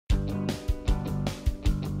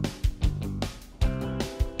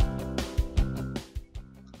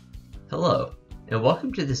Hello, and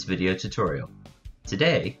welcome to this video tutorial.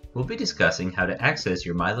 Today, we'll be discussing how to access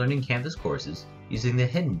your MyLearning Canvas courses using the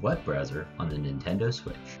hidden web browser on the Nintendo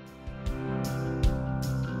Switch.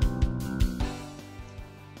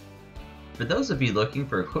 For those of you looking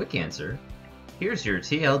for a quick answer, here's your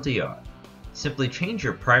TLDR. Simply change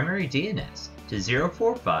your primary DNS to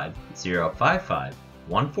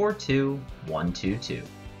 045.055.142.122.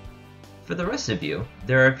 For the rest of you,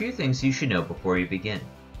 there are a few things you should know before you begin.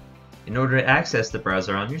 In order to access the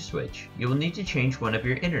browser on your Switch, you will need to change one of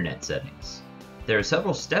your internet settings. There are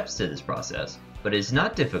several steps to this process, but it is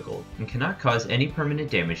not difficult and cannot cause any permanent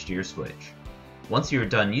damage to your Switch. Once you are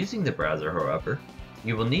done using the browser, however,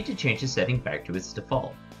 you will need to change the setting back to its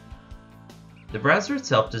default. The browser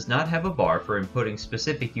itself does not have a bar for inputting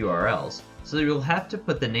specific URLs, so you will have to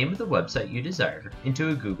put the name of the website you desire into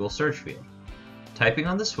a Google search field. Typing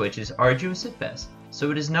on the Switch is arduous at best, so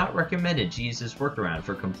it is not recommended to use this workaround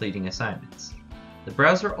for completing assignments. The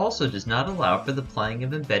browser also does not allow for the playing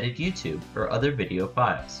of embedded YouTube or other video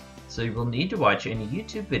files, so you will need to watch any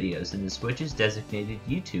YouTube videos in the Switch's designated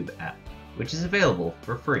YouTube app, which is available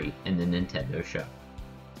for free in the Nintendo Shop.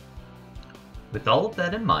 With all of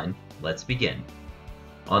that in mind, let's begin.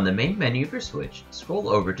 On the main menu of your Switch, scroll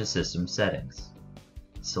over to System Settings.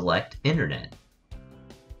 Select Internet.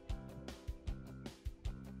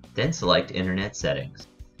 Then select Internet Settings.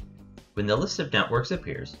 When the list of networks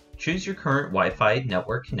appears, choose your current Wi-Fi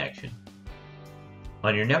network connection.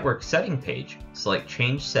 On your network setting page, select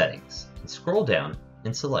Change Settings, and scroll down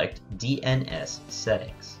and select DNS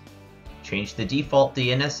Settings. Change the default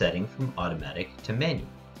DNS setting from automatic to manual.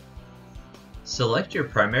 Select your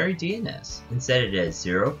primary DNS and set it as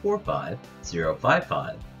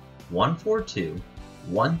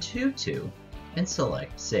 045.055.142.122 and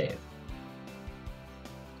select Save.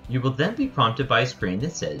 You will then be prompted by a screen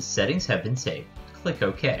that says Settings have been saved. Click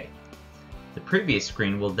OK. The previous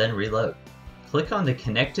screen will then reload. Click on the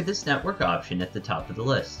Connect to this network option at the top of the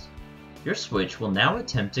list. Your Switch will now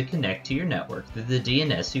attempt to connect to your network through the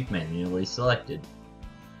DNS you've manually selected.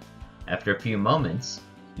 After a few moments,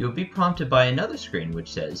 you will be prompted by another screen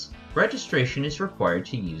which says Registration is required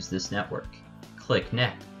to use this network. Click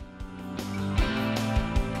Next.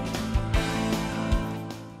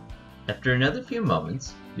 After another few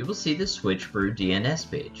moments, you will see the Switch Brew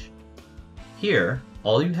DNS page. Here,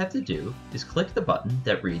 all you have to do is click the button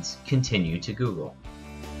that reads Continue to Google.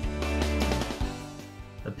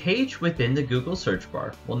 A page within the Google search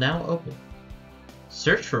bar will now open.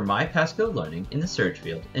 Search for MyLearning in the search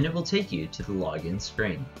field and it will take you to the login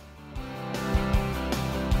screen.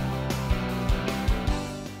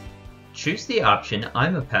 Choose the option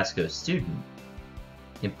I'm a Pasco student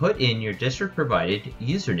and put in your district-provided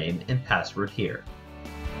username and password here.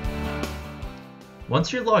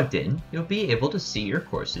 Once you're logged in, you'll be able to see your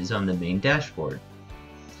courses on the main dashboard.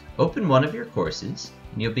 Open one of your courses,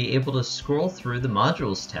 and you'll be able to scroll through the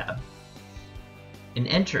Modules tab and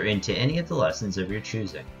enter into any of the lessons of your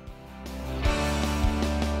choosing.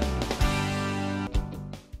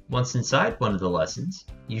 Once inside one of the lessons,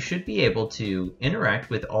 you should be able to interact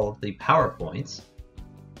with all of the PowerPoints,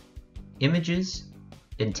 images,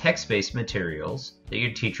 and text-based materials that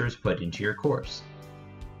your teachers put into your course.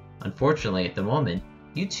 Unfortunately, at the moment,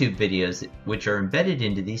 YouTube videos which are embedded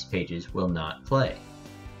into these pages will not play.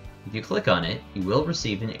 If you click on it, you will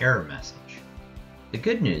receive an error message. The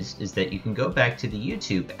good news is that you can go back to the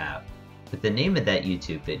YouTube app with the name of that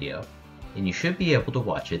YouTube video, and you should be able to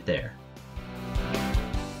watch it there.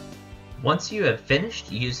 Once you have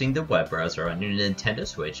finished using the web browser on your Nintendo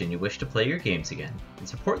Switch and you wish to play your games again,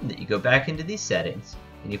 it's important that you go back into these settings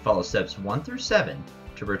and you follow steps 1 through 7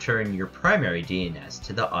 to return your primary DNS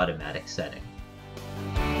to the automatic setting.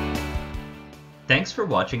 Thanks for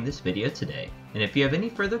watching this video today, and if you have any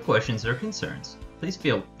further questions or concerns, please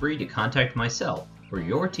feel free to contact myself or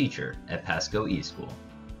your teacher at Pasco eSchool.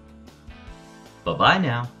 Bye-bye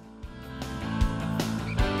now.